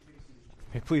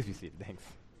Hey, please be seated. Thanks.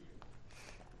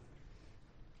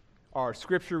 Our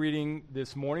scripture reading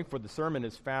this morning for the sermon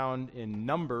is found in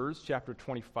Numbers chapter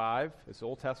 25. It's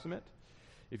Old Testament.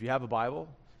 If you have a Bible,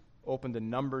 open to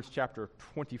Numbers chapter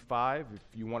 25. If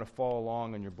you want to follow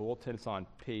along on your bulletin, it's on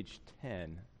page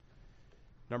 10.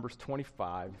 Numbers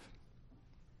 25,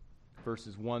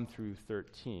 verses 1 through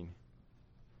 13.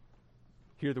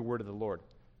 Hear the word of the Lord.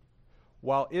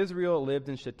 While Israel lived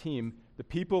in Shittim, the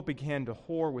people began to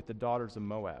whore with the daughters of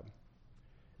Moab.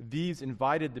 These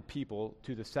invited the people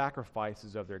to the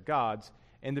sacrifices of their gods,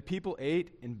 and the people ate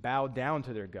and bowed down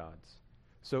to their gods.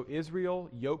 So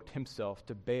Israel yoked himself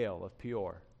to Baal of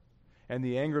Peor, and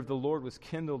the anger of the Lord was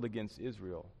kindled against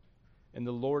Israel. And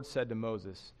the Lord said to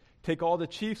Moses, "Take all the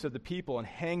chiefs of the people and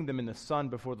hang them in the sun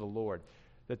before the Lord,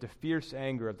 that the fierce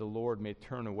anger of the Lord may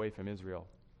turn away from Israel."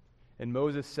 And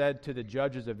Moses said to the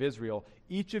judges of Israel,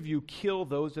 "Each of you kill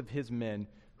those of his men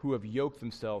who have yoked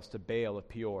themselves to Baal of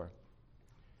Peor."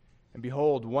 And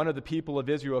behold, one of the people of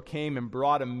Israel came and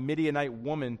brought a Midianite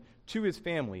woman to his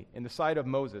family in the sight of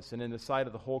Moses and in the sight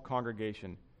of the whole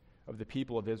congregation of the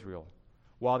people of Israel,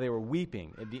 while they were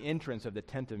weeping at the entrance of the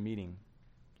tent of meeting.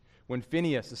 When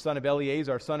Phinehas, the son of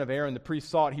Eleazar, son of Aaron, the priest,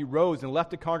 saw it, he rose and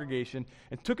left the congregation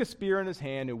and took a spear in his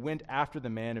hand and went after the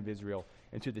man of Israel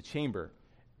into the chamber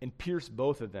and pierced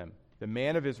both of them, the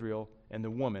man of Israel and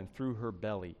the woman, through her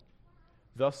belly.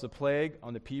 Thus the plague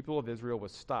on the people of Israel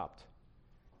was stopped.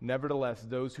 Nevertheless,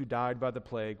 those who died by the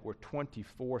plague were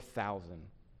 24,000.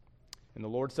 And the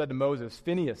Lord said to Moses,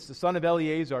 "Phinehas, the son of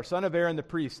Eleazar, son of Aaron the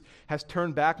priest, has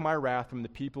turned back my wrath from the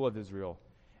people of Israel,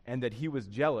 and that he was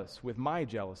jealous with my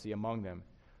jealousy among them,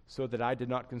 so that I did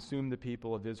not consume the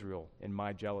people of Israel in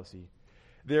my jealousy.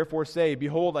 Therefore say,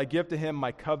 Behold, I give to him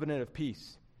my covenant of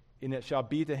peace, and it shall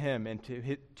be to him and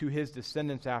to his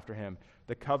descendants after him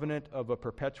the covenant of a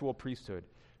perpetual priesthood,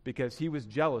 because he was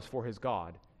jealous for his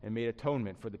God and made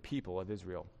atonement for the people of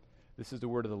Israel." This is the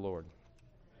word of the Lord.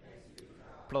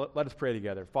 Let us pray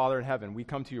together. Father in heaven, we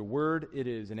come to your word. It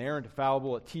is inerrant,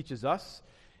 infallible. It teaches us,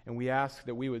 and we ask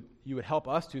that you would help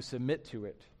us to submit to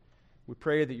it. We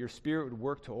pray that your Spirit would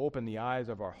work to open the eyes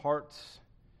of our hearts,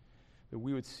 that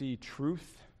we would see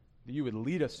truth, that you would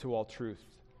lead us to all truth.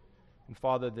 And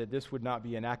Father, that this would not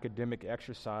be an academic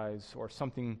exercise or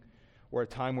something or a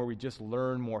time where we just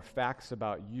learn more facts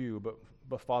about you,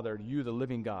 but Father, you, the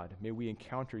living God, may we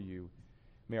encounter you.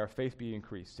 May our faith be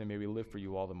increased, and may we live for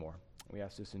you all the more. We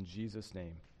ask this in Jesus'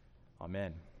 name.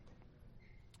 Amen.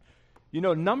 You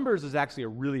know, Numbers is actually a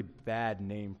really bad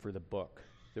name for the book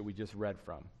that we just read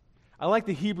from. I like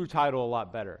the Hebrew title a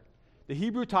lot better. The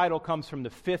Hebrew title comes from the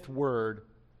fifth word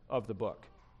of the book,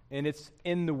 and it's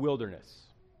in the wilderness.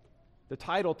 The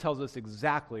title tells us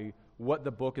exactly what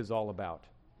the book is all about.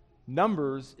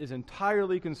 Numbers is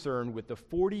entirely concerned with the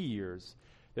 40 years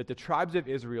that the tribes of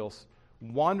Israel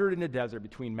wandered in the desert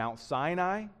between Mount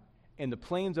Sinai and the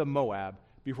plains of Moab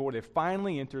before they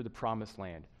finally entered the promised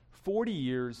land. 40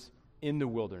 years in the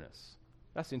wilderness.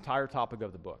 That's the entire topic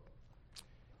of the book.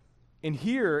 And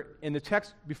here, in the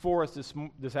text before us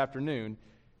this afternoon,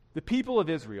 the people of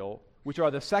Israel, which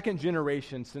are the second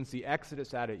generation since the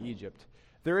Exodus out of Egypt,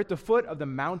 they're at the foot of the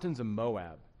mountains of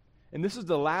Moab. And this is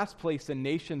the last place the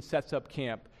nation sets up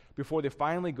camp before they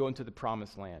finally go into the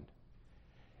promised land.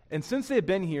 And since they've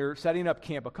been here setting up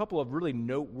camp, a couple of really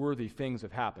noteworthy things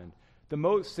have happened. The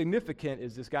most significant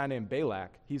is this guy named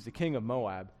Balak. He's the king of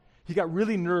Moab. He got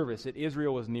really nervous that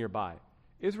Israel was nearby.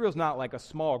 Israel's not like a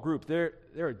small group. They're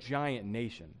a giant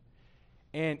nation.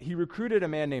 And he recruited a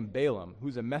man named Balaam,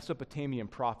 who's a Mesopotamian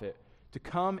prophet, to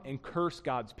come and curse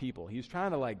God's people. He was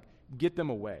trying to get them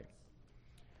away.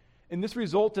 And this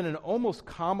results in an almost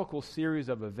comical series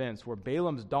of events where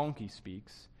Balaam's donkey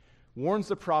speaks, warns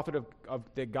the prophet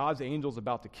that God's angel's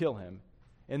about to kill him,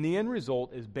 and the end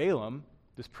result is Balaam,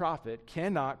 this prophet,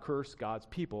 cannot curse God's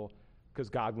people because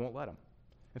God won't let him.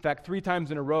 In fact, 3 times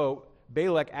in a row,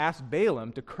 Balak asked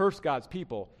Balaam to curse God's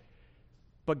people,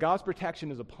 but God's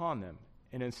protection is upon them,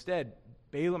 and instead,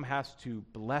 Balaam has to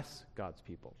bless God's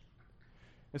people.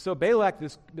 And so Balak,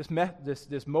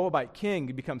 this Moabite king,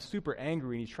 becomes super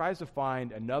angry, and he tries to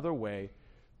find another way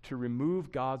to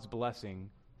remove God's blessing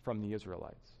from the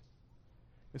Israelites.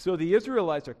 And so the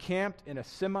Israelites are camped in a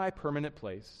semi-permanent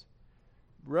place,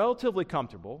 relatively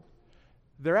comfortable.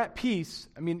 They're at peace.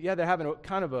 I mean, yeah, they're having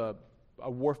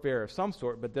a warfare of some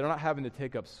sort, but they're not having to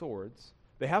take up swords.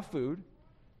 They have food.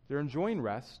 They're enjoying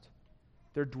rest.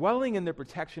 They're dwelling in the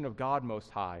protection of God Most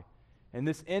High. And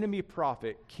this enemy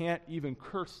prophet can't even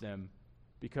curse them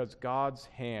because God's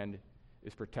hand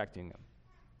is protecting them.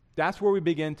 That's where we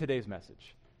begin today's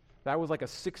message. That was like a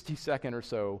 60-second or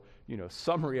so,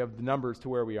 summary of the Numbers to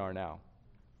where we are now.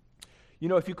 You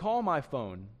know, if you call my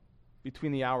phone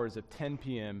between the hours of 10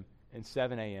 p.m. and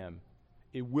 7 a.m.,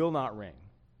 it will not ring.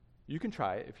 You can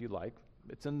try it if you like.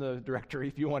 It's in the directory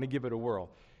if you want to give it a whirl.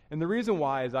 And the reason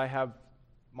why is I have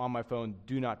on my phone,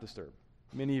 do not disturb.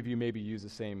 Many of you maybe use the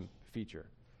same feature.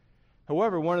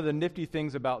 However, one of the nifty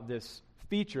things about this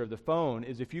feature of the phone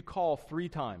is if you call 3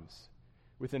 times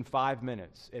within 5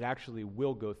 minutes, it actually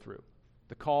will go through.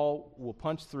 The call will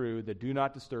punch through the do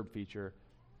not disturb feature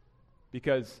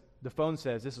because the phone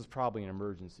says this is probably an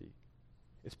emergency.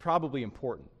 It's probably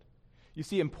important. You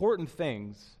see, important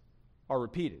things are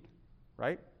repeated,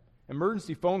 right?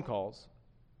 Emergency phone calls,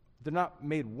 they're not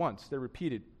made once. They're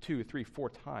repeated 2, 3, 4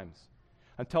 times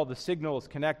until the signal is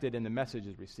connected and the message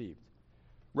is received.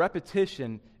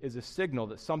 Repetition is a signal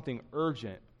that something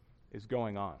urgent is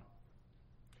going on.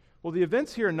 Well, the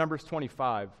events here in Numbers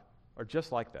 25 are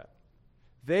just like that.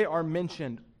 They are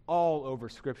mentioned all over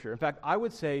Scripture. In fact, I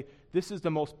would say this is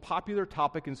the most popular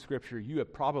topic in Scripture you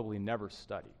have probably never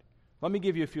studied. Let me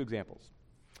give you a few examples.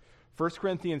 1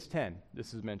 Corinthians 10,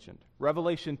 this is mentioned.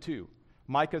 Revelation 2,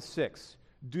 Micah 6,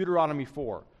 Deuteronomy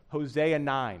 4, Hosea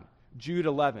 9, Jude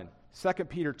 11, 2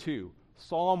 Peter 2,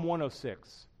 Psalm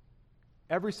 106.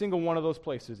 Every single one of those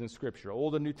places in Scripture,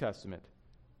 Old and New Testament,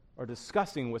 are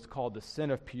discussing what's called the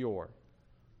sin of Peor.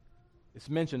 It's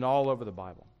mentioned all over the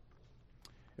Bible.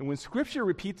 And when Scripture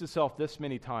repeats itself this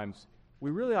many times,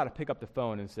 we really ought to pick up the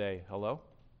phone and say, hello,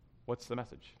 what's the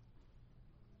message?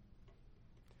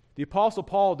 The Apostle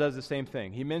Paul does the same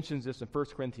thing. He mentions this in 1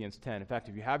 Corinthians 10. In fact,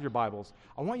 if you have your Bibles,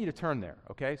 I want you to turn there,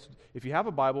 okay? So if you have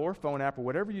a Bible or a phone app or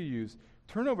whatever you use,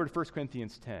 turn over to 1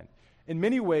 Corinthians 10. In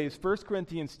many ways, 1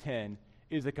 Corinthians 10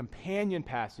 is a companion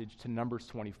passage to Numbers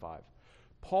 25.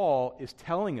 Paul is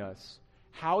telling us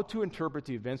how to interpret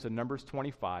the events of Numbers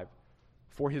 25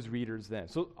 for his readers then.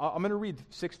 So I'm going to read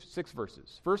six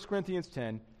verses. 1 Corinthians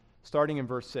 10, starting in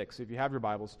verse 6. If you have your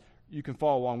Bibles, you can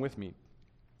follow along with me.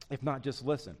 If not, just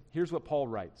listen. Here's what Paul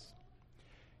writes.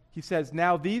 He says,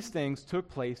 "Now these things took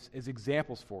place as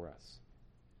examples for us,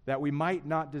 that we might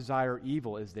not desire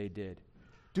evil as they did.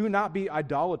 Do not be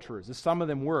idolaters, as some of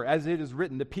them were. As it is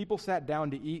written, the people sat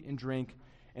down to eat and drink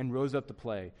and rose up to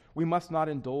play. We must not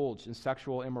indulge in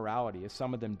sexual immorality, as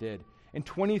some of them did. And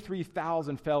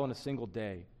 23,000 fell in a single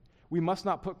day. We must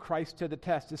not put Christ to the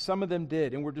test, as some of them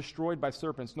did and were destroyed by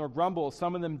serpents, nor grumble, as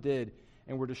some of them did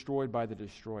and were destroyed by the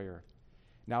destroyer.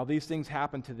 Now these things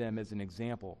happened to them as an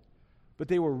example, but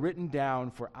they were written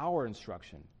down for our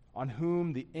instruction, on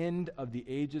whom the end of the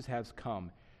ages has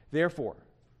come. Therefore,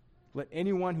 let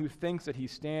anyone who thinks that he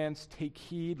stands take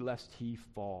heed lest he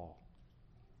fall."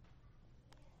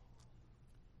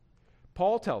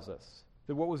 Paul tells us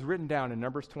that what was written down in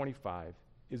Numbers 25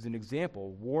 is an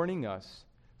example warning us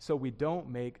so we don't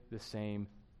make the same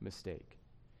mistake.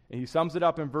 And he sums it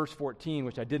up in verse 14,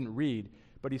 which I didn't read,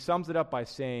 but he sums it up by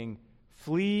saying,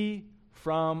 "Flee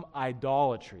from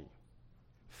idolatry."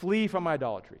 Flee from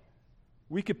idolatry.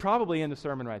 We could probably end the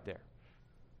sermon right there.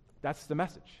 That's the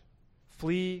message.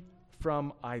 Flee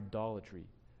from idolatry.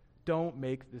 Don't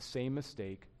make the same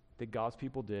mistake that God's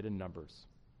people did in Numbers.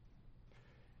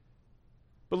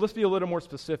 But let's be a little more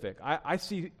specific. I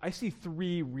see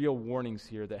 3 real warnings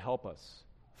here that help us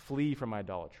flee from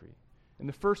idolatry. And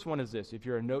the first one is this, if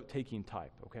you're a note-taking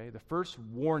type, okay? The first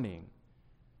warning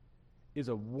is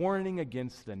a warning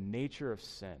against the nature of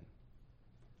sin.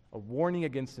 A warning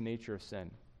against the nature of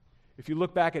sin. If you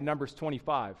look back at Numbers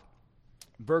 25,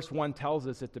 verse 1 tells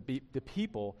us that the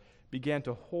people began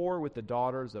to whore with the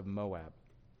daughters of Moab.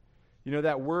 You know,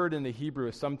 that word in the Hebrew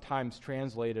is sometimes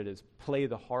translated as play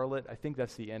the harlot. I think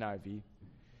that's the NIV.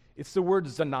 It's the word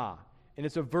zanah, and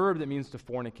it's a verb that means to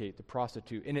fornicate, to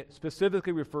prostitute, and it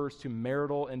specifically refers to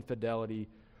marital infidelity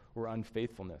or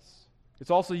unfaithfulness.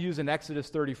 It's also used in Exodus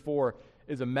 34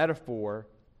 as a metaphor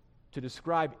to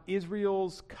describe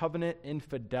Israel's covenant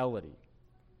infidelity.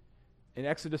 In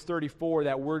Exodus 34,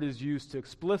 that word is used to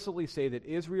explicitly say that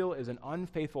Israel is an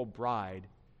unfaithful bride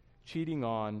cheating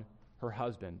on her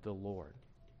husband, the Lord.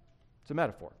 It's a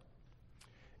metaphor.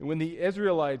 And when the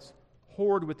Israelites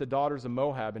whored with the daughters of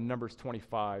Moab in Numbers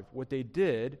 25, what they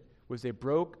did was they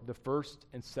broke the first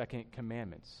and second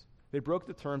commandments. They broke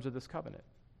the terms of this covenant.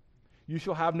 You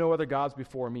shall have no other gods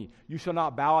before me. You shall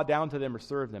not bow down to them or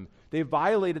serve them. They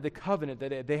violated the covenant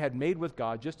that they had made with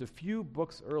God just a few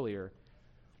books earlier.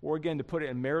 Or again, to put it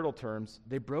in marital terms,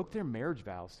 they broke their marriage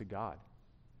vows to God.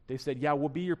 They said, yeah, we'll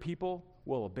be your people,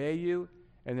 we'll obey you.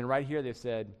 And then right here they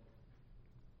said,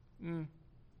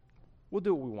 we'll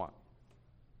do what we want.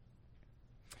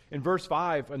 In verse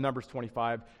 5 of Numbers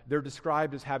 25, they're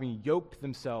described as having yoked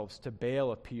themselves to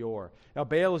Baal of Peor. Now,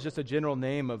 Baal is just a general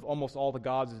name of almost all the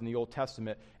gods in the Old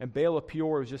Testament, and Baal of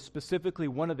Peor is just specifically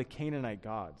one of the Canaanite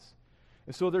gods.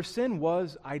 And so their sin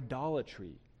was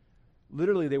idolatry.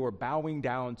 Literally, they were bowing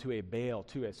down to a Baal,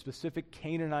 to a specific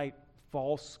Canaanite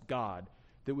false god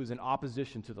that was in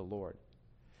opposition to the Lord.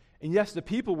 And yes, the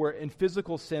people were in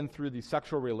physical sin through these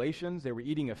sexual relations. They were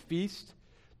eating a feast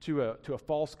to a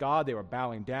false god. They were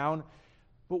bowing down.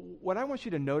 But what I want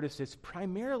you to notice is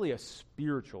primarily a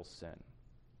spiritual sin.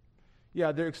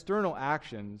 Yeah, their external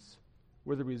actions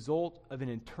were the result of an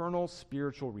internal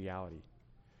spiritual reality.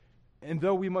 And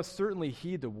though we must certainly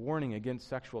heed the warning against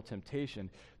sexual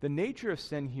temptation, the nature of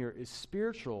sin here is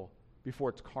spiritual before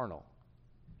it's carnal.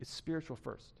 It's spiritual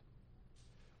first.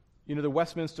 You know, the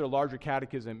Westminster Larger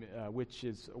Catechism, which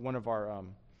is one of our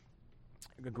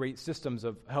great systems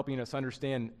of helping us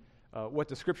understand what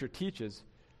the Scripture teaches,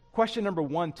 question number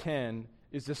 110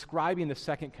 is describing the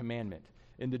second commandment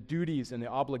and the duties and the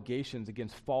obligations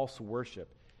against false worship.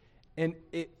 And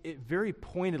it very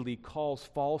pointedly calls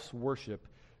false worship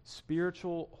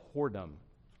spiritual whoredom.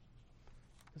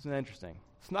 Isn't that interesting?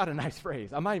 It's not a nice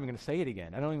phrase. I'm not even going to say it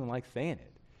again. I don't even like saying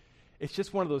it. It's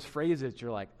just one of those phrases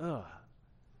you're like, ugh,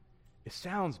 it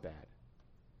sounds bad.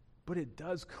 But it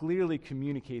does clearly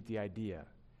communicate the idea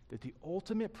that the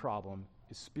ultimate problem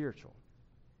is spiritual.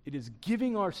 It is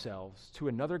giving ourselves to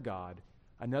another God,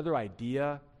 another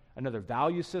idea, another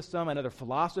value system, another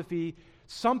philosophy,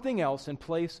 something else in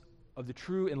place of the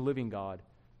true and living God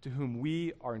to whom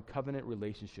we are in covenant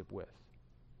relationship with.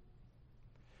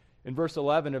 In verse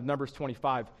 11 of Numbers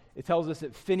 25, it tells us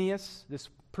that Phinehas, this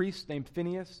priest named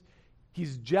Phinehas,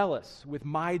 he's jealous with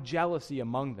my jealousy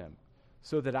among them,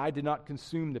 so that I did not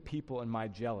consume the people in my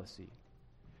jealousy.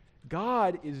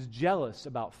 God is jealous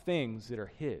about things that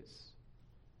are his.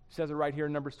 It says it right here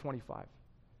in Numbers 25.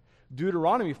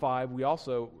 Deuteronomy 5, we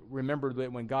also remember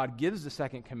that when God gives the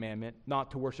second commandment,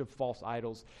 not to worship false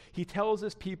idols, he tells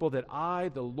his people that I,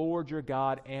 the Lord your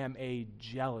God, am a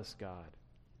jealous God.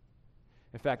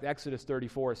 In fact, Exodus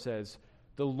 34 says,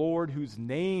 the Lord whose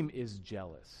name is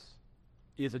jealous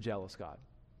is a jealous God.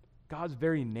 God's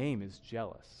very name is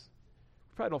jealous.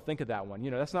 We probably don't think of that one.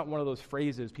 You know, that's not one of those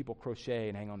phrases people crochet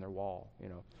and hang on their wall. You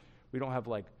know, we don't have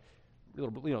like,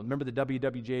 remember the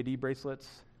WWJD bracelets?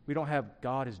 We don't have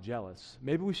God is jealous.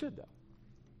 Maybe we should, though.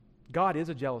 God is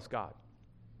a jealous God.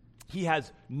 He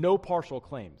has no partial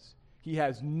claims. He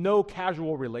has no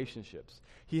casual relationships.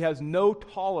 He has no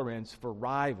tolerance for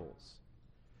rivals.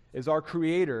 As our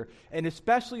Creator, and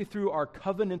especially through our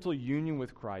covenantal union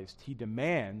with Christ, he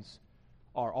demands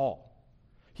our all.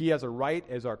 He has a right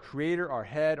as our Creator, our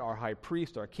head, our high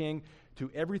priest, our king, to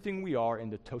everything we are in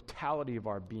the totality of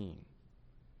our being.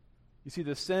 You see,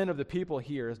 the sin of the people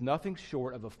here is nothing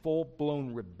short of a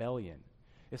full-blown rebellion.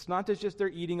 It's not just they're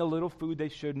eating a little food they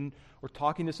shouldn't or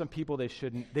talking to some people they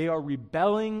shouldn't. They are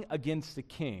rebelling against the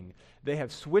king. They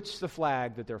have switched the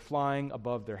flag that they're flying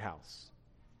above their house.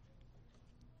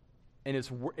 And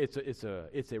it's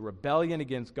a rebellion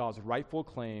against God's rightful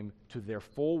claim to their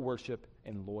full worship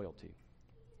and loyalty.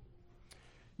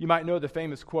 You might know the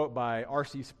famous quote by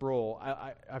R.C. Sproul.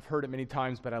 I've heard it many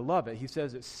times, but I love it. He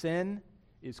says that sin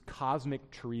is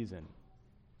cosmic treason.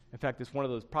 In fact, it's one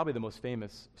of those, probably the most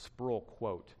famous Sproul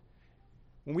quote.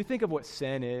 When we think of what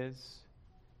sin is,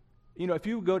 you know, if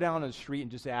you go down on the street and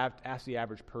just ask the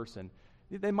average person,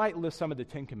 they might list some of the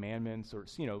 10 Commandments or,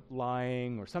 you know,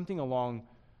 lying or something along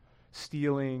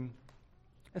stealing.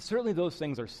 And certainly those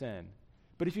things are sin.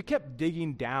 But if you kept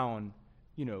digging down,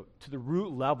 you know, to the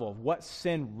root level of what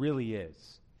sin really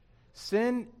is,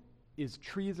 sin is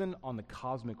treason on the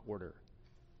cosmic order.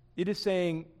 It is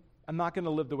saying, I'm not going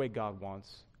to live the way God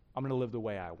wants. I'm going to live the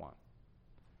way I want.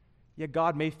 Yeah,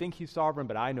 God may think he's sovereign,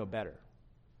 but I know better.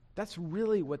 That's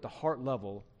really what the heart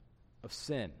level of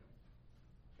sin.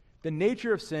 The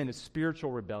nature of sin is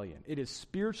spiritual rebellion. It is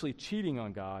spiritually cheating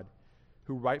on God,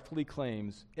 who rightfully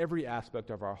claims every aspect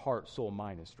of our heart, soul,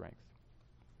 mind, and strength.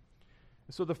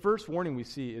 And so the first warning we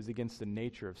see is against the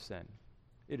nature of sin.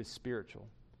 It is spiritual.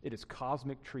 It is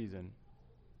cosmic treason.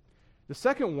 The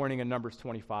second warning in Numbers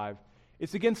 25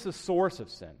 is against the source of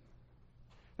sin.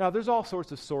 Now, there's all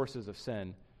sorts of sources of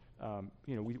sin.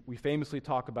 We famously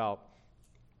talk about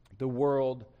the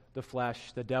world, the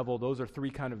flesh, the devil. Those are three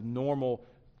kind of normal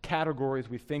categories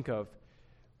we think of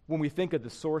when we think of the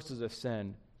sources of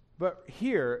sin. But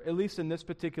here, at least in this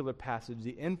particular passage,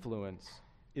 the influence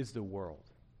is the world.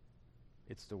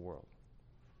 It's the world.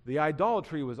 The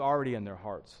idolatry was already in their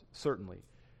hearts, certainly.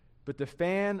 But the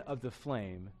fan of the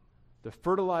flame, the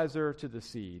fertilizer to the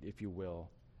seed, if you will,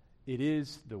 it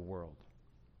is the world.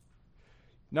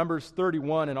 Numbers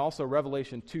 31 and also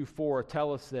Revelation 2:4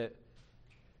 tell us that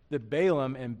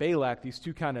Balaam and Balak, these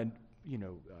two kind of,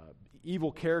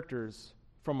 evil characters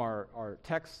from our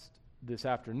text this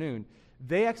afternoon,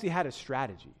 they actually had a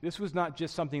strategy. This was not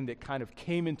just something that kind of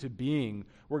came into being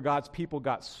where God's people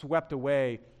got swept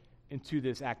away into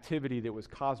this activity that was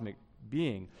cosmic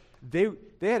being. They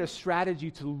had a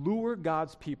strategy to lure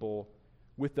God's people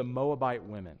with the Moabite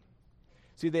women.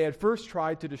 See, they had first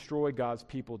tried to destroy God's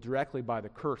people directly by the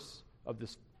curse of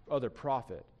this other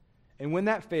prophet. And when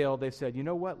that failed, they said, you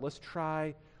know what, let's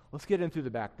get in through the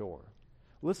back door.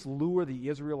 Let's lure the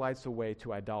Israelites away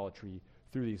to idolatry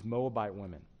through these Moabite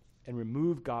women and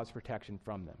remove God's protection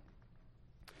from them.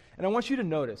 And I want you to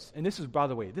notice, and this is, by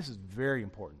the way, this is very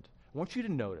important. I want you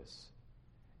to notice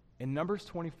in Numbers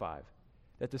 25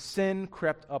 that the sin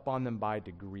crept up on them by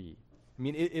degree. I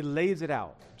mean, it lays it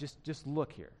out. Just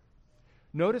look here.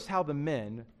 Notice how the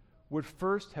men would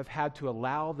first have had to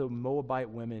allow the Moabite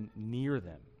women near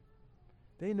them.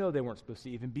 They know they weren't supposed to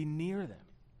even be near them.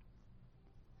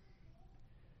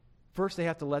 First, they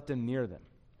have to let them near them.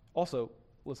 Also,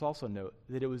 let's also note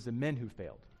that it was the men who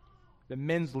failed. The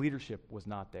men's leadership was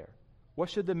not there. What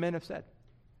should the men have said?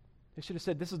 They should have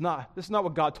said, this is not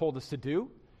what God told us to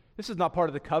do. This is not part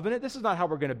of the covenant. This is not how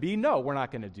we're going to be. No, we're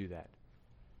not going to do that.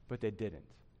 But they didn't.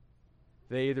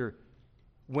 They either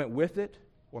went with it,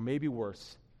 or maybe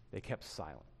worse, they kept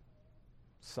silent.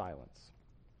 Silence.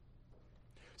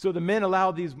 So the men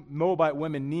allowed these Moabite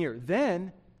women near.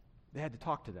 Then they had to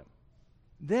talk to them.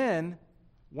 Then,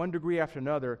 one degree after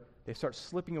another, they start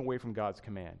slipping away from God's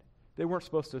command. They weren't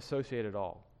supposed to associate at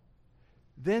all.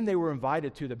 Then they were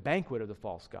invited to the banquet of the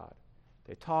false god.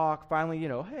 They talk, finally,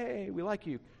 hey, we like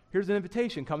you. Here's an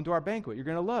invitation. Come to our banquet. You're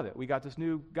going to love it. We got this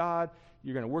new God.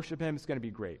 You're going to worship him. It's going to be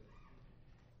great.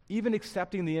 Even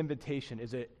accepting the invitation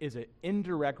is an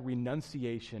indirect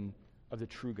renunciation of the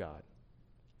true God.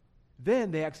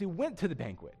 Then they actually went to the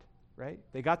banquet, right?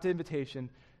 They got the invitation.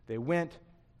 They went.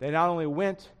 They not only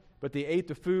went, but they ate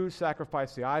the food,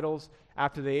 sacrificed the idols.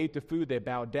 After they ate the food, they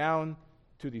bowed down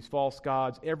to these false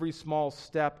gods. Every small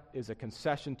step is a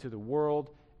concession to the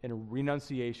world and a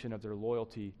renunciation of their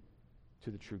loyalty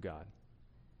to the true God.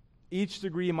 Each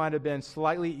degree might have been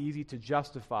slightly easy to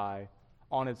justify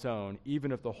on its own,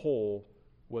 even if the whole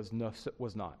was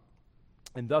not.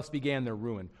 And thus began their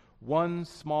ruin. One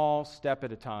small step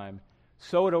at a time.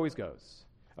 So it always goes.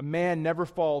 A man never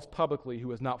falls publicly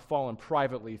who has not fallen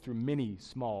privately through many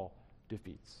small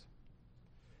defeats.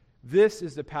 This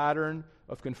is the pattern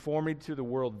of conformity to the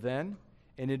world then,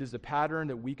 and it is a pattern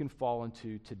that we can fall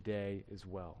into today as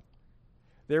well.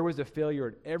 There was a failure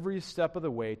at every step of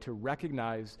the way to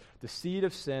recognize the seed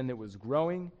of sin that was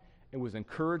growing and was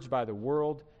encouraged by the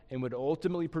world and would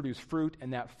ultimately produce fruit,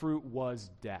 and that fruit was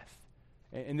death.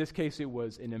 In this case, it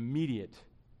was an immediate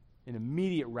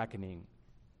reckoning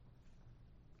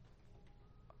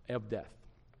of death.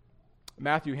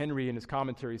 Matthew Henry in his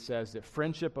commentary says that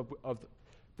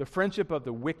the friendship of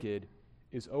the wicked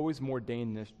is always more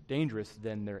dangerous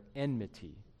than their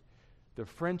enmity. The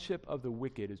friendship of the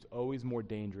wicked is always more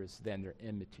dangerous than their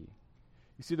enmity.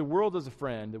 You see, the world is a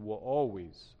friend that will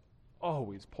always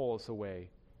pull us away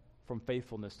from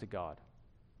faithfulness to God.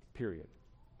 Period.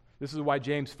 This is why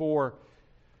James 4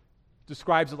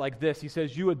 describes it like this. He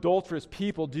says, "You adulterous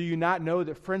people, do you not know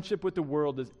that friendship with the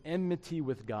world is enmity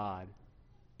with God?"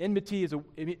 Enmity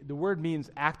the word means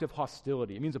active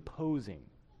hostility. It means opposing.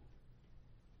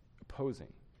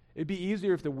 Opposing. It'd be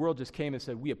easier if the world just came and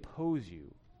said, "We oppose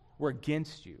you. We're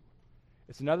against you."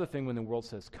 It's another thing when the world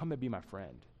says, "Come and be my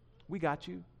friend. We got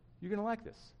you. You're going to like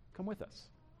this. Come with us."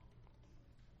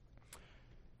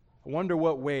 I wonder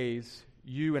what ways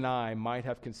you and I might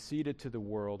have conceded to the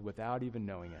world without even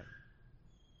knowing it.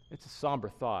 It's a somber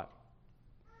thought.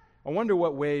 I wonder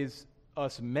what ways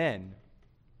us men,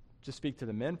 just speak to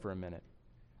the men for a minute,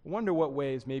 I wonder what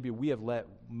ways maybe we have let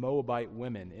Moabite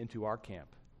women into our camp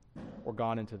or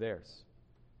gone into theirs.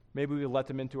 Maybe we let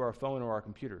them into our phone or our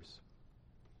computers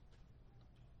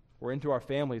or into our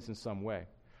families in some way.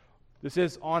 This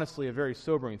is honestly a very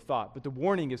sobering thought, but the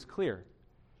warning is clear.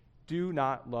 Do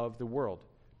not love the world.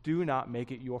 Do not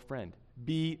make it your friend.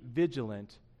 Be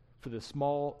vigilant for the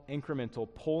small,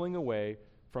 incremental pulling away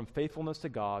from faithfulness to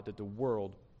God that the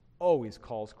world always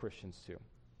calls Christians to.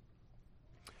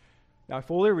 Now, I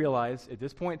fully realize at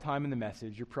this point in time in the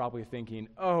message, you're probably thinking,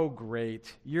 "Oh,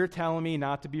 great. You're telling me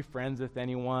not to be friends with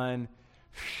anyone.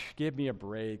 Give me a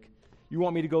break. You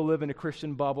want me to go live in a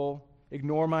Christian bubble,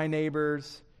 ignore my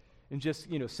neighbors, and just,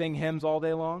 sing hymns all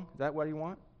day long? Is that what you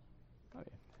want?"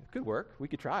 It could work. We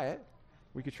could try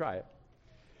it.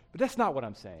 But that's not what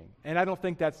I'm saying, and I don't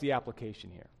think that's the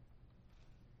application here.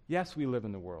 Yes, we live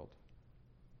in the world.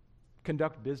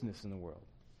 Conduct business in the world.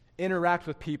 Interact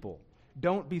with people.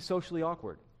 Don't be socially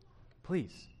awkward.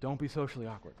 Please, don't be socially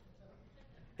awkward.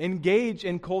 Engage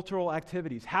in cultural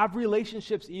activities. Have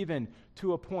relationships even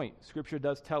to a point. Scripture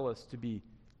does tell us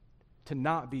to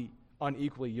not be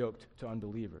unequally yoked to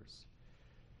unbelievers.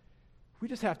 We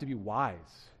just have to be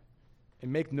wise and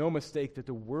make no mistake that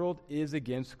the world is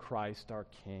against Christ, our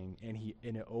King,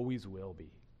 and it always will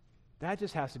be. That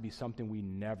just has to be something we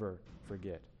never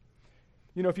forget.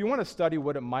 You know, if you want to study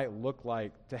what it might look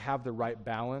like to have the right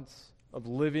balance of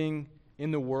living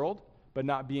in the world but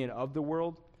not being of the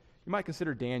world, you might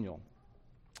consider Daniel.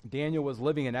 Daniel was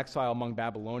living in exile among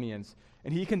Babylonians,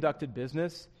 and he conducted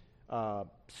business,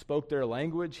 spoke their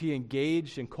language, he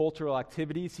engaged in cultural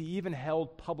activities, he even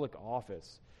held public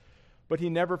office. But he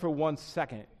never for 1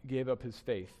 second gave up his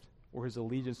faith or his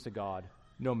allegiance to God,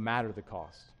 no matter the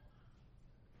cost.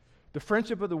 The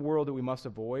friendship of the world that we must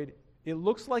avoid, it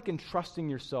looks like entrusting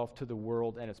yourself to the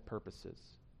world and its purposes.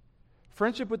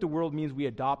 Friendship with the world means we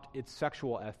adopt its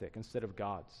sexual ethic instead of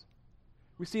God's.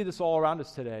 We see this all around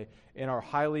us today in our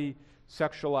highly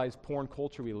sexualized porn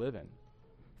culture we live in.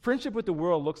 Friendship with the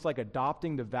world looks like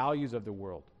adopting the values of the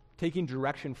world, taking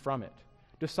direction from it,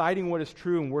 deciding what is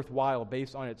true and worthwhile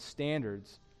based on its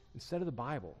standards instead of the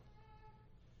Bible,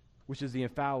 which is the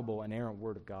infallible and inerrant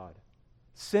Word of God.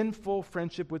 Sinful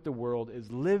friendship with the world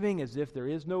is living as if there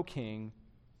is no king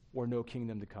or no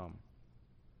kingdom to come.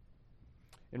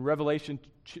 In Revelation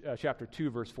chapter 2,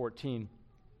 verse 14,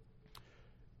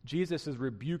 Jesus is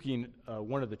rebuking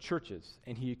one of the churches,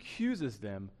 and he accuses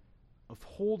them of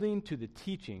holding to the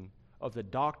teaching of the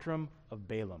doctrine of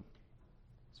Balaam.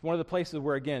 It's one of the places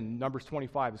where, again, Numbers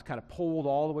 25 is kind of pulled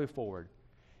all the way forward.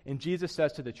 And Jesus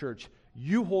says to the church,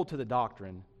 you hold to the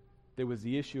doctrine that was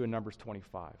the issue in Numbers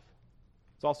 25.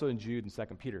 It's also in Jude and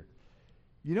 2 Peter.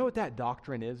 You know what that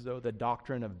doctrine is, though? The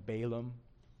doctrine of Balaam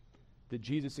that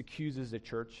Jesus accuses the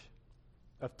church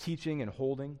of teaching and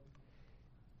holding?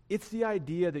 It's the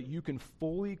idea that you can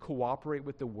fully cooperate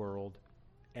with the world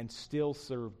and still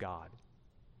serve God.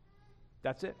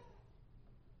 That's it.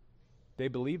 They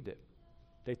believed it.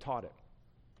 They taught it.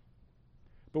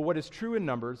 But what is true in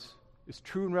Numbers is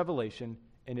true in Revelation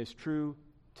and is true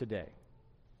today.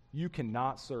 You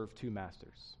cannot serve two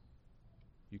masters.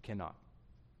 You cannot.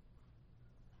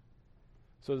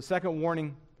 So the second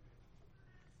warning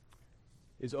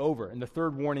is over, and the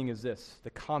third warning is this,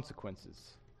 the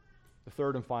consequences. The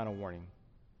third and final warning,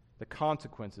 the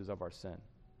consequences of our sin.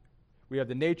 We have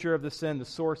the nature of the sin, the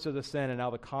source of the sin, and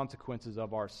now the consequences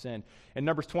of our sin. In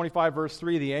Numbers 25, verse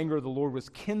 3, the anger of the Lord was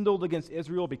kindled against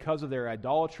Israel because of their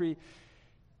idolatry.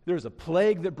 There's a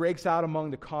plague that breaks out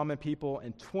among the common people,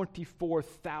 and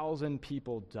 24,000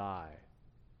 people die.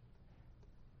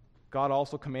 God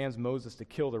also commands Moses to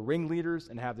kill the ringleaders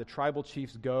and have the tribal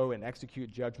chiefs go and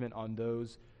execute judgment on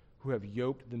those who have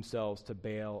yoked themselves to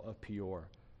Baal of Peor.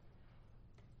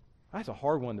 That's a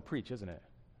hard one to preach, isn't it?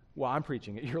 Well, I'm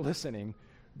preaching it. You're listening.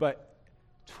 But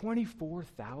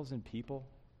 24,000 people?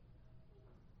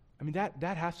 I mean,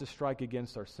 that has to strike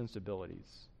against our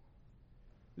sensibilities.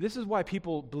 This is why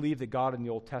people believe that God in the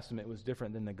Old Testament was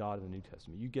different than the God in the New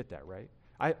Testament. You get that, right?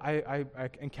 I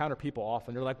encounter people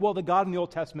often. They're like, well, the God in the Old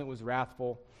Testament was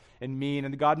wrathful and mean,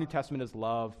 and the God in the New Testament is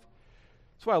love.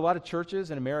 That's why a lot of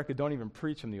churches in America don't even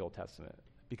preach from the Old Testament,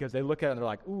 because they look at it and they're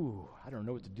like, ooh, I don't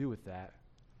know what to do with that.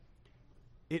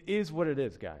 It is what it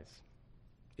is, guys.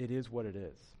 It is what it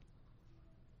is.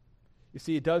 You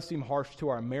see, it does seem harsh to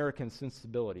our American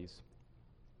sensibilities.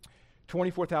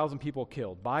 24,000 people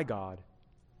killed by God.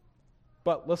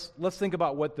 But let's think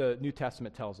about what the New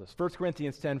Testament tells us. 1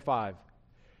 Corinthians 10:5.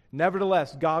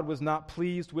 Nevertheless, God was not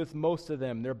pleased with most of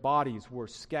them. Their bodies were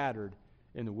scattered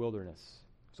in the wilderness.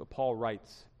 So Paul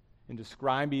writes in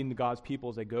describing God's people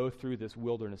as they go through this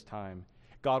wilderness time.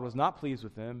 God was not pleased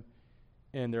with them,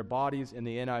 and their bodies in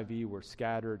the NIV were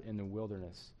scattered in the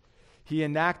wilderness. He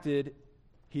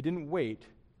didn't wait,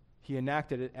 he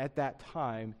enacted it at that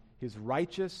time, his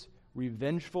righteous,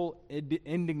 revengeful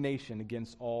indignation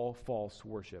against all false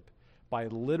worship by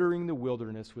littering the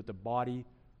wilderness with the body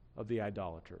of the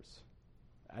idolaters.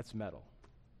 That's metal.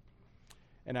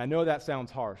 And I know that sounds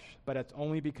harsh, but it's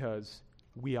only because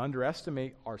we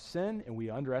underestimate our sin and we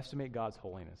underestimate God's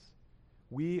holiness.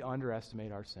 We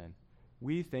underestimate our sin.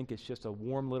 We think it's just a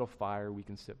warm little fire we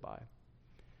can sit by.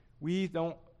 We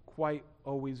don't quite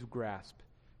always grasp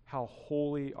how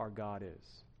holy our God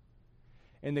is.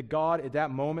 And that God at that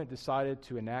moment decided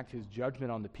to enact his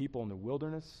judgment on the people in the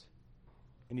wilderness,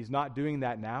 and he's not doing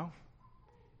that now,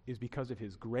 is because of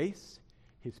his grace,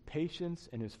 his patience,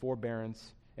 and his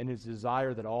forbearance, and his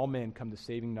desire that all men come to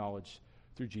saving knowledge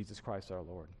through Jesus Christ our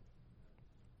Lord.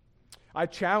 I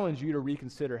challenge you to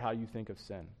reconsider how you think of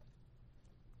sin.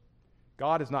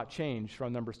 God has not changed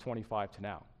from Numbers 25 to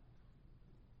now.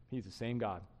 He's the same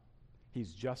God.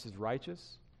 He's just as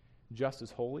righteous, just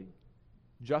as holy,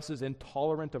 just as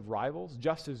intolerant of rivals,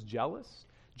 just as jealous,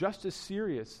 just as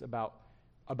serious about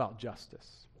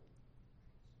justice.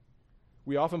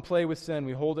 We often play with sin.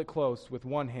 We hold it close with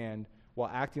one hand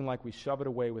while acting like we shove it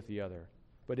away with the other.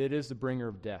 But it is the bringer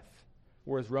of death.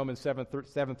 Whereas Romans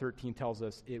 7:13 tells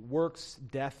us it works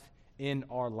death in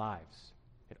our lives.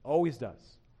 It always does.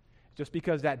 Just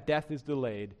because that death is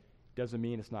delayed doesn't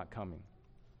mean it's not coming.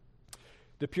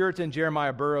 The Puritan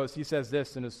Jeremiah Burroughs, he says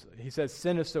this, he says,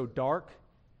 sin is so dark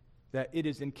that it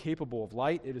is incapable of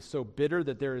light. It is so bitter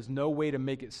that there is no way to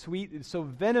make it sweet. It is so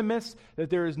venomous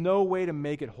that there is no way to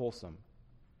make it wholesome.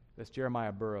 That's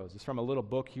Jeremiah Burroughs. It's from a little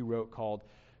book he wrote called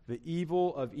The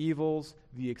Evil of Evils,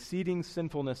 The Exceeding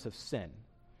Sinfulness of Sin.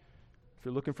 If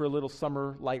you're looking for a little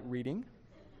summer light reading,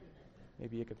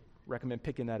 maybe you could recommend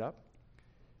picking that up.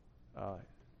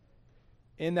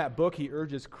 In that book, he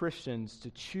urges Christians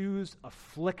to choose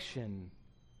affliction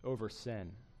over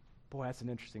sin. Boy, that's an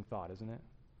interesting thought, isn't it?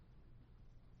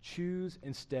 Choose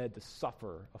instead to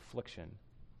suffer affliction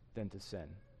than to sin.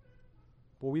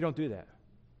 Well, we don't do that.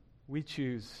 We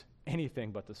choose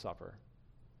anything but to suffer.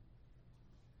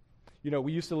 You know,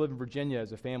 we used to live in Virginia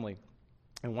as a family,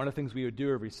 and one of the things we would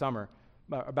do every summer,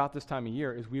 about this time of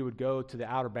year, is we would go to the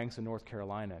Outer Banks of North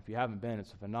Carolina. If you haven't been,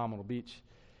 it's a phenomenal beach.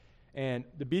 And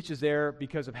the beach is there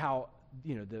because of how,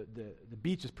 you know, the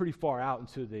beach is pretty far out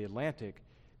into the Atlantic.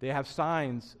 They have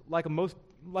signs, like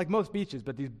most beaches,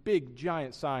 but these big,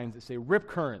 giant signs that say, rip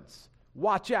currents,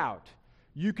 watch out.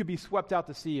 You could be swept out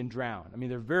to sea and drown. I mean,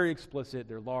 they're very explicit,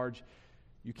 they're large,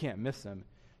 you can't miss them.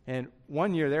 And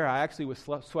one year there, I actually was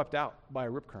swept out by a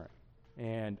rip current.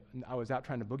 And I was out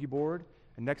trying to boogie board,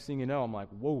 and next thing you know, I'm like,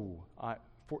 whoa,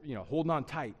 holding on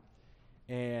tight.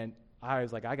 And I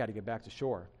was like, I got to get back to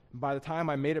shore. And by the time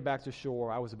I made it back to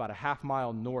shore, I was about a half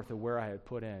mile north of where I had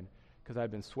put in, because I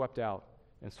had been swept out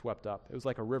and swept up. It was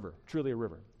like a river, truly a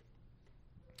river.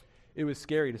 It was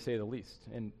scary, to say the least,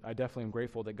 and I definitely am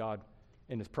grateful that God,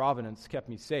 in His providence, kept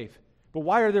me safe. But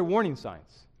why are there warning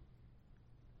signs?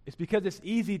 It's because it's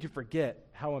easy to forget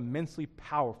how immensely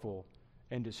powerful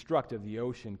and destructive the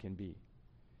ocean can be.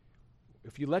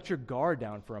 If you let your guard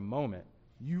down for a moment,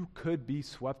 you could be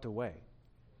swept away.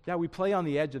 Yeah, we play on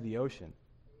the edge of the ocean,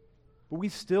 but we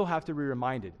still have to be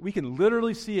reminded. We can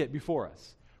literally see it before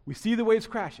us. We see the waves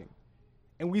crashing,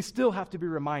 and we still have to be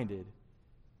reminded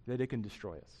that it can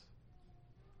destroy us.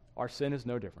 Our sin is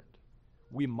no different.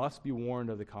 We must be warned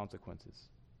of the consequences.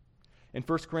 In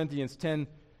 1 Corinthians 10,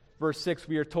 verse 6,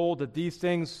 we are told that these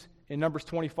things in Numbers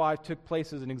 25 took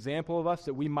place as an example of us,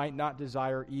 that we might not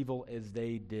desire evil as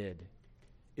they did.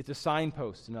 It's a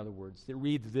signpost, in other words, that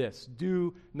reads this: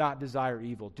 do not desire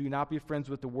evil. Do not be friends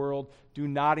with the world. Do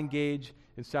not engage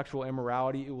in sexual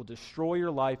immorality. It will destroy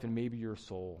your life and maybe your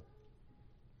soul.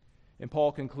 And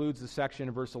Paul concludes the section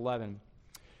in verse 11.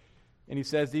 And he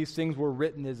says, these things were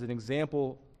written as an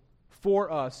example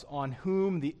for us, on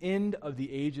whom the end of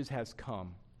the ages has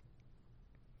come.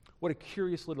 What a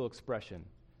curious little expression.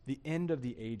 The end of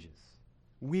the ages.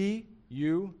 We,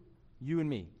 you and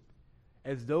me,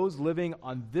 as those living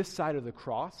on this side of the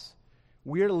cross,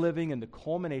 we are living in the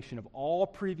culmination of all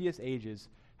previous ages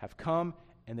have come,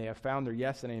 and they have found their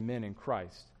yes and amen in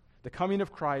Christ. The coming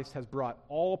of Christ has brought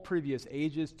all previous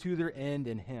ages to their end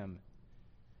in Him.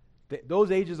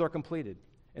 Those ages are completed,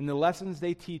 and the lessons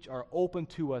they teach are open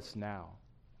to us now.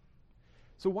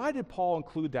 So why did Paul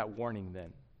include that warning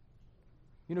then?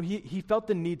 You know, he felt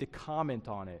the need to comment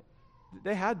on it.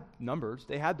 They had Numbers,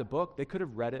 they had the book, they could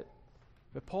have read it.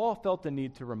 But Paul felt the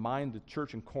need to remind the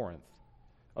church in Corinth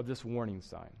of this warning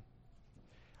sign.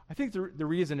 I think the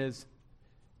reason is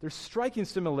there's striking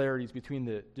similarities between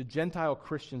the Gentile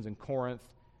Christians in Corinth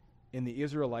and the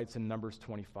Israelites in Numbers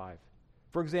 25.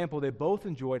 For example, they both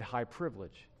enjoyed high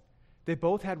privilege. They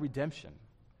both had redemption,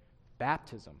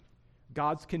 baptism,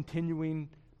 God's continuing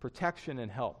protection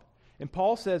and help. And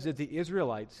Paul says that the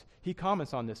Israelites, he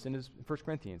comments on this in his 1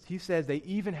 Corinthians. He says they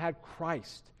even had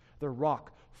Christ, the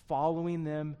rock, following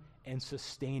them and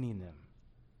sustaining them.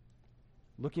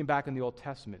 Looking back in the Old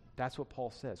Testament, that's what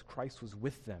Paul says. Christ was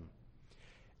with them.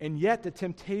 And yet the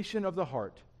temptation of the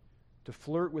heart to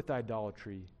flirt with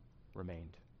idolatry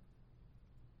remained.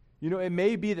 You know, it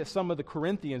may be that some of the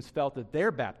Corinthians felt that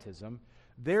their baptism,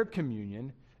 their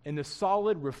communion, and the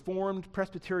solid Reformed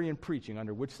Presbyterian preaching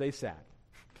under which they sat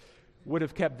would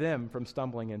have kept them from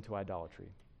stumbling into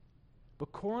idolatry.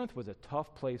 But Corinth was a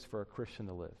tough place for a Christian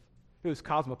to live. It was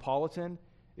cosmopolitan.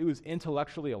 It was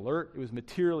intellectually alert. It was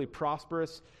materially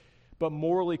prosperous. but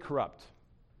morally corrupt.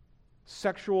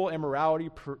 Sexual immorality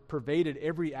pervaded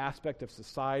every aspect of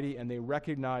society, and they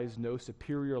recognized no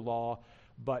superior law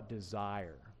but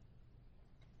desire.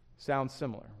 Sounds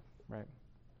similar, right?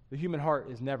 The human heart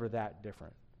is never that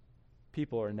different.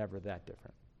 People are never that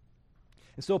different.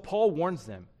 And so Paul warns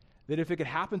them that if it could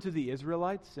happen to the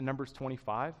Israelites in Numbers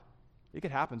 25, it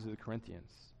could happen to the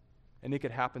Corinthians, and it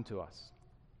could happen to us.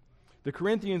 The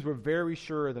Corinthians were very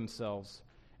sure of themselves,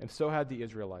 and so had the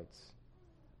Israelites.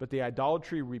 But the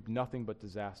idolatry reaped nothing but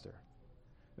disaster.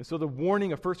 And so the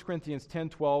warning of 1 Corinthians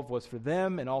 10:12 was for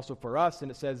them and also for us,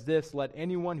 and it says this: let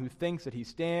anyone who thinks that he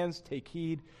stands take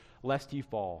heed lest he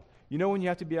fall. You know when you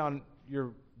have to be on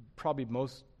your probably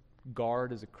most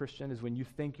guard as a Christian is when you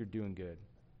think you're doing good,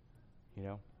 you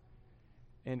know?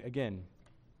 And again,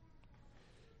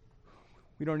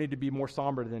 we don't need to be more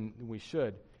somber than we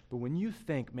should, but when you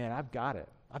think, man, I've got it.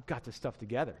 I've got this stuff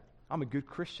together. I'm a good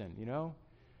Christian, you know?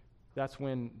 That's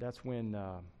when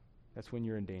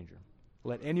you're in danger.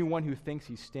 Let anyone who thinks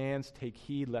he stands take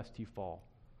heed lest he fall.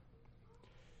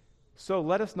 So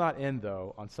let us not end,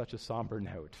 though, on such a somber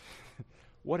note.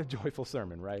 What a joyful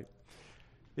sermon, right?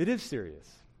 It is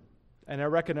serious, and I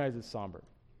recognize it's somber.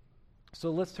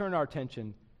 So let's turn our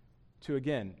attention to,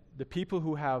 again, the people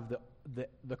who have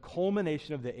the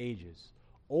culmination of the ages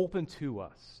open to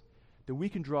us that we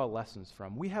can draw lessons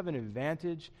from. We have an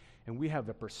advantage, and we have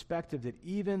a perspective that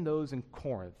even those in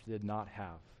Corinth did not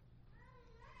have.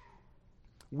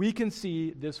 We can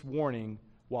see this warning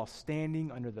while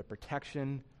standing under the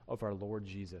protection of our Lord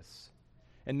Jesus.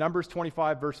 In Numbers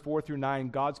 25, verse 4 through 9,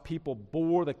 God's people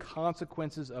bore the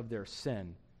consequences of their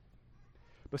sin.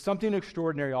 But something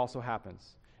extraordinary also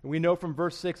happens. And we know from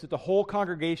verse 6 that the whole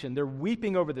congregation, they're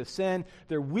weeping over the sin.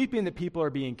 They're weeping that people are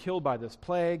being killed by this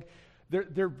plague.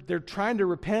 They're trying to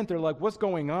repent. They're like, what's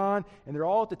going on? And they're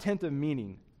all at the tent of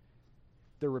meeting.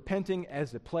 They're repenting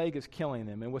as the plague is killing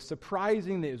them. And what's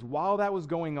surprising is while that was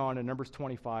going on in Numbers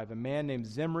 25, a man named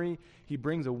Zimri, he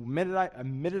brings a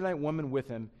Midianite woman with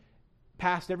him,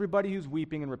 past everybody who's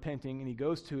weeping and repenting, and he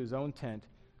goes to his own tent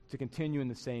to continue in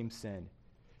the same sin.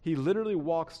 He literally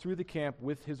walks through the camp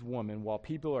with his woman while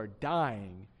people are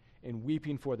dying and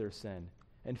weeping for their sin.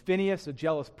 And Phinehas, a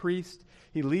jealous priest,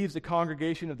 he leaves the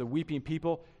congregation of the weeping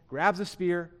people, grabs a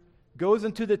spear, goes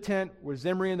into the tent where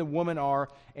Zimri and the woman are,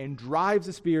 and drives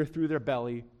the spear through their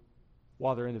belly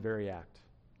while they're in the very act.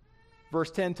 Verse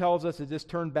 10 tells us that this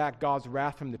turned back God's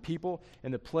wrath from the people,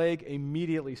 and the plague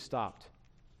immediately stopped.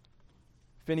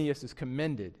 Phinehas is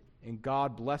commended, and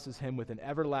God blesses him with an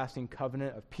everlasting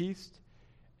covenant of peace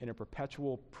and a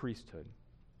perpetual priesthood.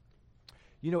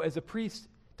 You know, as a priest,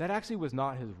 that actually was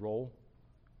not his role.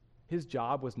 His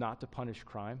job was not to punish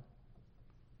crime.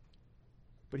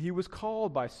 But he was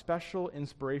called by special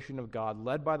inspiration of God,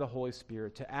 led by the Holy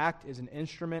Spirit, to act as an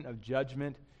instrument of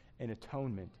judgment and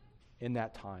atonement in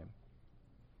that time.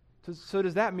 So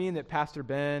does that mean that Pastor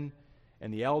Ben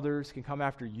and the elders can come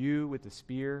after you with the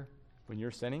spear when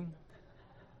you're sinning?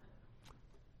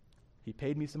 He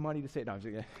paid me some money to say it. No, I'm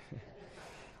just kidding.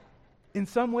 In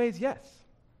some ways, yes.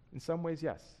 In some ways,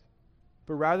 yes.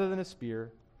 But rather than a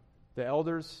spear, the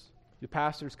elders, the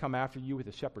pastors come after you with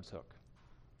a shepherd's hook.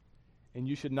 And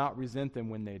you should not resent them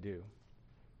when they do.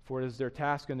 For it is their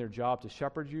task and their job to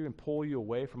shepherd you and pull you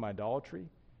away from idolatry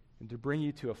and to bring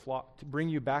you to a flock, to bring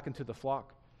you back into the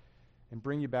flock and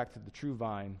bring you back to the true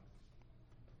vine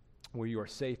where you are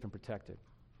safe and protected.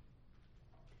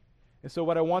 And so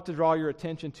what I want to draw your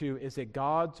attention to is that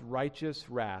God's righteous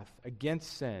wrath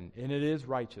against sin, and it is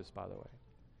righteous, by the way,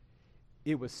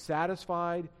 it was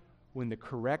satisfied when the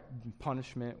correct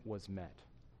punishment was met.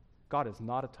 God is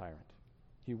not a tyrant.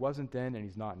 He wasn't then, and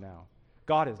he's not now.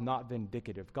 God is not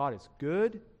vindictive. God is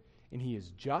good, and he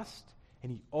is just,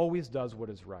 and he always does what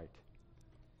is right.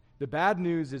 The bad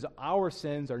news is our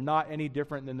sins are not any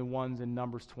different than the ones in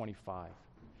Numbers 25.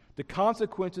 The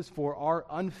consequences for our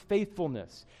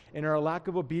unfaithfulness and our lack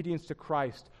of obedience to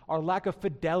Christ, our lack of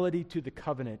fidelity to the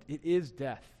covenant, it is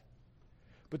death.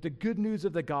 But the good news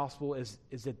of the gospel is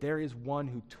that there is one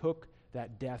who took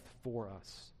that death for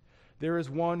us. There is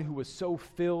one who was so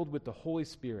filled with the Holy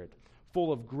Spirit,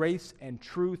 full of grace and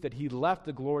truth, that he left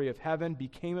the glory of heaven,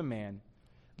 became a man,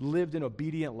 lived an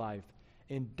obedient life,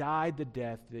 and died the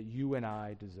death that you and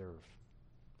I deserve.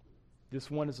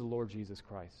 This one is the Lord Jesus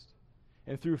Christ.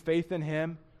 And through faith in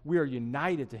him, we are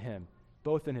united to him,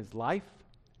 both in his life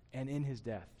and in his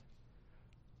death.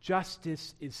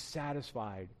 Justice is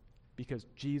satisfied because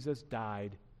Jesus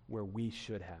died where we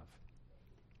should have.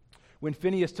 When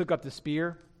Phinehas took up the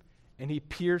spear and he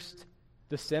pierced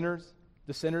the sinners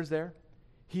there,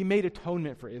 he made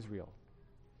atonement for Israel.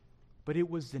 But it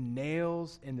was the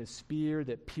nails and the spear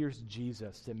that pierced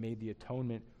Jesus that made the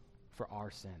atonement for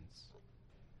our sins.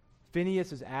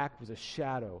 Phinehas' act was a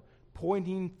shadow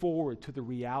pointing forward to the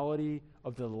reality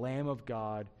of the Lamb of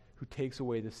God who takes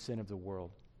away the sin of the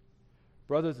world.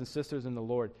 Brothers and sisters in the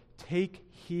Lord, take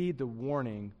heed the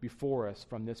warning before us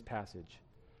from this passage.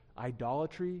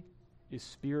 Idolatry is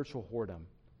spiritual whoredom.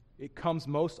 It comes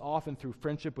most often through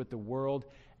friendship with the world,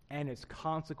 and its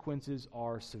consequences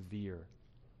are severe.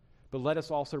 But let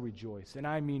us also rejoice, and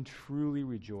I mean truly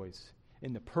rejoice,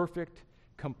 in the perfect,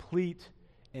 complete,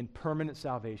 and permanent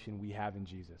salvation we have in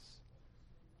Jesus.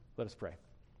 Let us pray.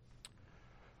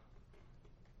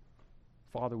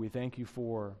 Father, we thank you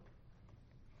for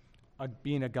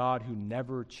being a God who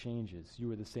never changes.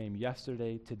 You are the same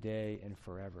yesterday, today, and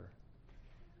forever.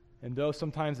 And though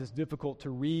sometimes it's difficult to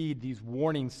read these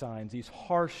warning signs, these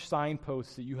harsh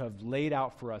signposts that you have laid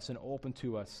out for us and open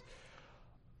to us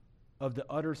of the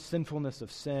utter sinfulness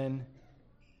of sin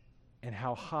and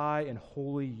how high and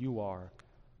holy you are,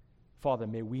 Father,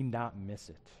 may we not miss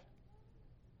it.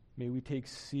 May we take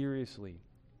seriously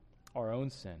our own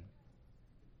sin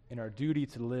and our duty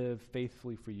to live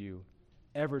faithfully for you,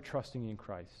 ever trusting in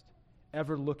Christ,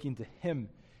 ever looking to him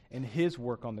and his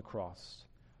work on the cross,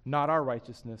 not our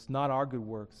righteousness, not our good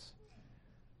works,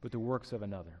 but the works of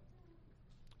another.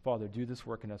 Father, do this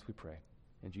work in us, we pray.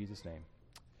 In Jesus' name,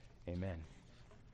 amen.